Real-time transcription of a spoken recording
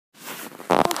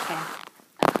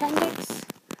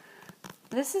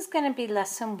this is going to be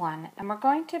lesson 1, and we're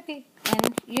going to be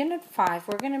in Unit 5.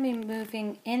 We're going to be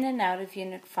moving in and out of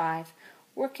Unit 5,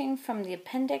 working from the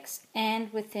appendix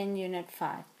and within Unit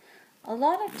 5. A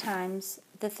lot of times,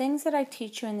 the things that I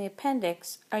teach you in the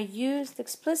appendix are used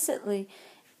explicitly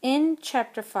in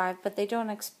Chapter 5, but they don't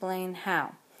explain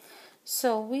how.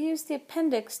 So we use the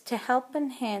appendix to help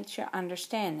enhance your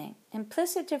understanding.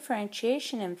 Implicit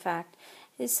differentiation, in fact,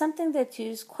 is something that's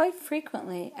used quite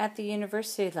frequently at the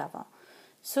university level.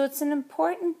 So it's an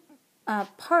important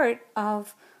part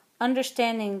of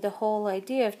understanding the whole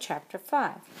idea of Chapter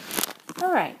 5.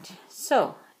 All right,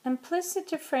 so implicit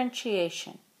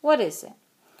differentiation, what is it?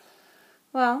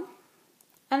 Well,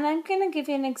 and I'm going to give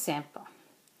you an example.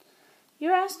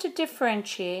 You're asked to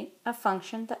differentiate a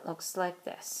function that looks like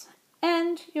this.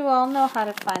 And you all know how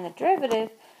to find the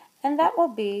derivative, and that will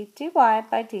be dy by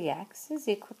dx is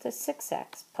equal to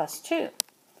 6x plus 2.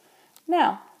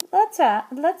 Now,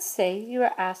 let's say you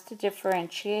are asked to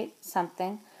differentiate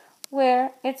something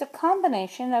where it's a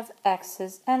combination of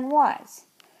x's and y's.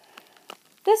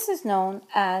 This is known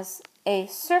as a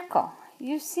circle.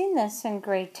 You've seen this in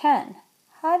grade 10.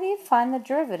 How do you find the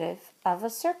derivative of a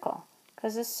circle?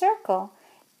 Because a circle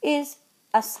is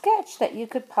a sketch that you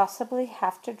could possibly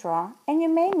have to draw, and you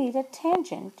may need a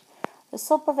tangent, the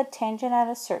slope of a tangent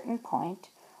at a certain point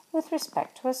with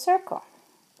respect to a circle.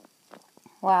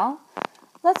 Well,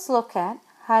 let's look at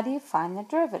how do you find the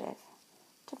derivative.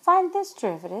 To find this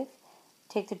derivative,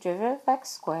 take the derivative of x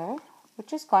squared,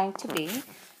 which is going to be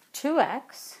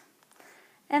 2x,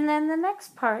 and then the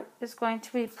next part is going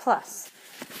to be plus.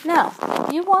 Now,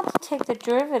 you want to take the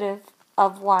derivative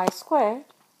of y squared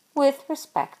with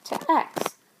respect to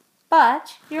x,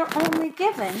 but you're only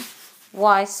given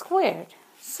y squared.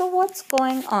 So what's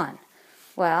going on?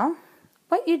 Well,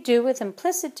 what you do with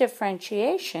implicit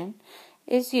differentiation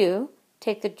is you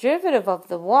take the derivative of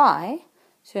the y,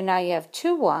 so now you have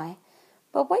 2y,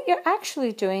 but what you're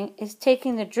actually doing is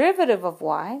taking the derivative of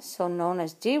y, so known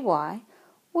as dy,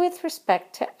 with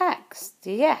respect to x,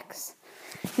 dx.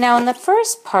 Now in the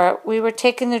first part, we were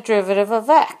taking the derivative of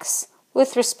x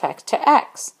with respect to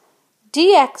x.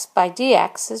 Dx by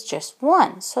dx is just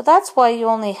 1, so that's why you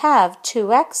only have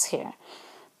 2x here.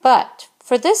 But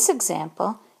for this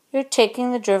example, you're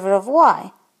taking the derivative of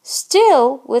y,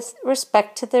 still with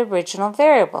respect to the original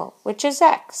variable, which is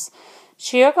x.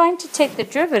 So you're going to take the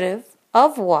derivative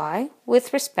of y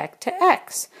with respect to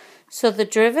x. So the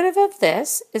derivative of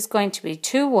this is going to be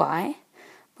 2y,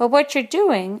 but what you're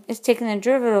doing is taking the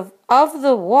derivative of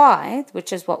the y,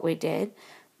 which is what we did,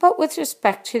 but with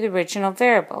respect to the original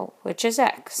variable, which is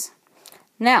x.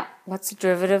 Now, what's the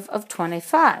derivative of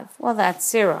 25? Well, that's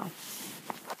 0.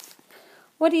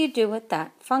 What do you do with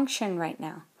that function right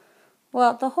now?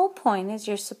 Well, the whole point is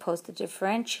you're supposed to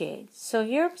differentiate. So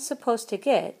you're supposed to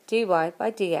get dy by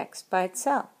dx by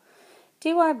itself.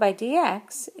 Dy by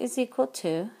dx is equal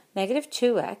to negative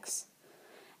 2x,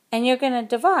 and you're going to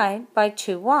divide by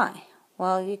 2y.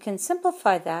 Well, you can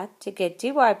simplify that to get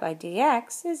dy by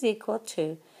dx is equal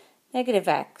to negative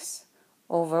x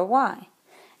over y.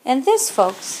 And this,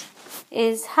 folks,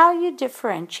 is how you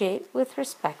differentiate with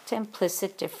respect to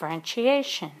implicit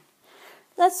differentiation.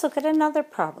 Let's look at another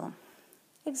problem.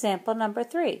 Example number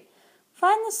 3.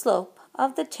 Find the slope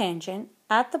of the tangent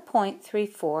at the point 3,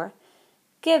 4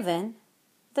 given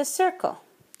the circle.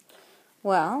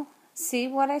 Well, see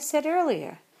what I said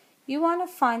earlier. You want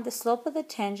to find the slope of the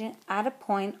tangent at a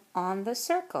point on the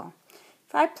circle.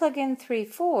 If I plug in 3,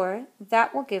 4,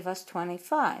 that will give us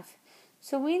 25.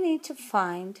 So we need to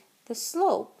find the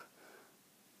slope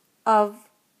of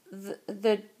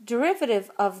the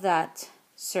derivative of that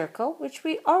circle, which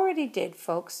we already did,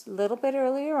 folks, a little bit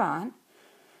earlier on.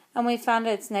 And we found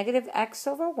out it's negative x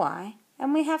over y,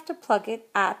 and we have to plug it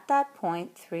at that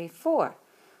point 3, 4.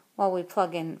 Well, we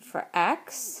plug in for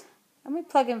x, and we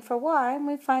plug in for y, and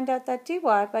we find out that dy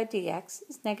by dx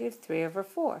is negative 3 over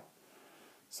 4.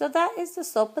 So that is the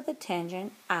slope of the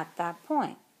tangent at that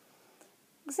point.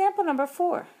 Example number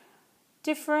 4.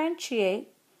 Differentiate,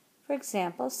 for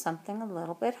example, something a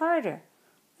little bit harder.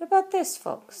 What about this,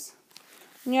 folks?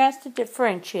 And you're asked to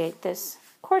differentiate this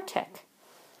quartic.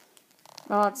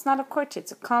 Well, it's not a quartic,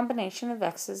 it's a combination of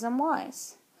x's and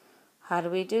y's. How do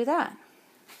we do that?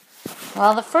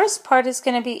 Well, the first part is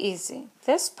going to be easy.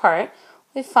 This part,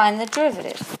 we find the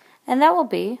derivative, and that will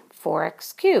be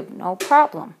 4x cubed, no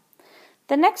problem.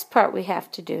 The next part we have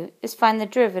to do is find the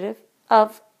derivative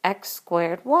of x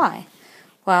squared y.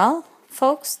 Well,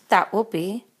 folks, that will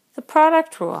be the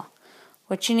product rule.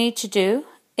 What you need to do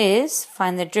is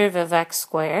find the derivative of x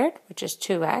squared, which is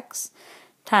 2x,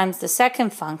 times the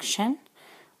second function,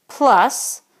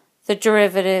 plus the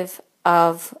derivative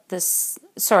of this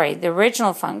the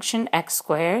original function,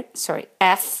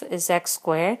 f is x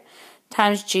squared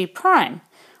times g prime.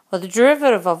 Well, the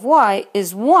derivative of y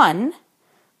is 1,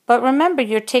 but remember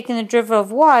you're taking the derivative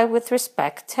of y with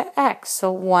respect to x,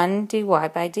 so 1 dy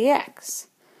by dx.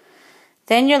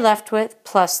 Then you're left with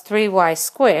plus 3y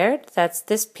squared, that's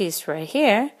this piece right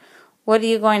here. What are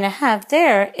you going to have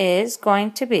there is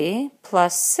going to be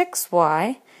plus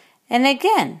 6y, and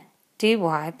again, dy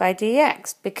by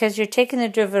dx, because you're taking the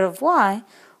derivative of y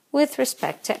with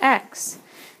respect to x,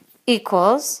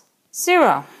 equals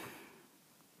 0.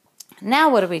 Now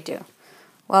what do?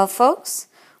 Well, folks,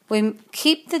 we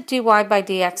keep the dy by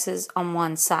dx's on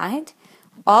one side.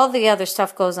 All the other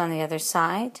stuff goes on the other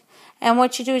side. And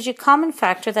what you do is you common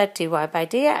factor that dy by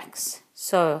dx.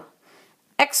 So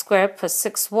x squared plus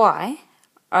 6y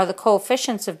are the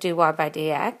coefficients of dy by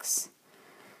dx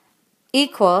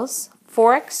equals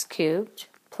 4x cubed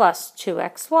plus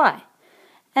 2xy.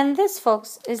 And this,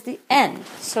 folks, is the end.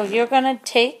 So you're going to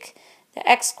take the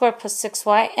x squared plus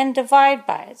 6y and divide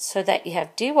by it so that you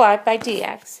have dy by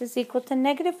dx is equal to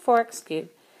negative 4x cubed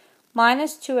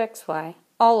minus 2xy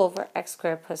all over x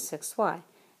squared plus 6y.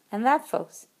 And that,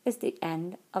 folks, is the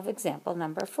end of example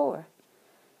number 4.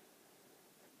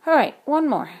 All right, one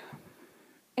more.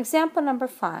 Example number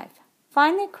 5.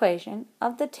 Find the equation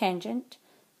of the tangent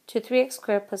to 3x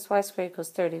squared plus y squared equals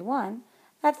 31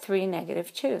 at 3,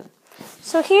 negative 2.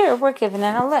 So here we're given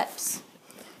an ellipse,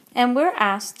 and we're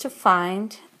asked to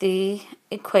find the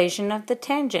equation of the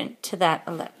tangent to that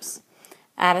ellipse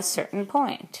at a certain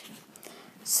point.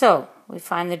 So we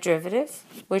find the derivative,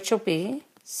 which will be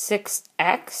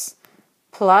 6x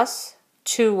plus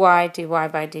 2y dy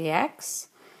by dx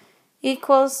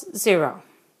equals 0.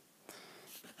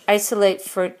 Isolate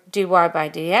for dy by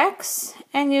dx,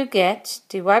 and you get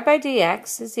dy by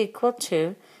dx is equal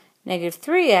to negative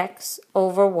 3x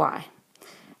over y.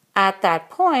 At that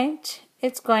point,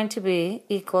 it's going to be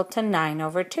equal to 9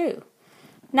 over 2.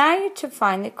 Now you're to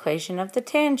find the equation of the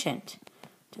tangent.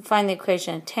 To find the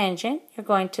equation of tangent, you're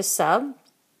going to sub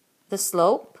the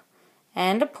slope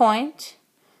and a point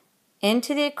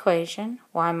into the equation,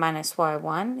 y minus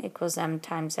y1 equals m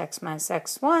times x minus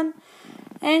x1,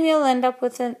 and you'll end up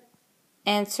with an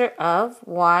answer of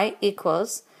y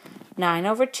equals 9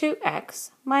 over 2x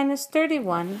minus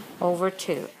 31 over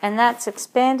 2. And that's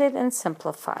expanded and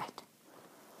simplified.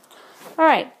 All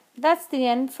right, that's the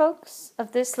end, folks,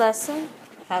 of this lesson.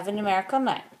 Have a numerical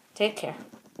night. Take care.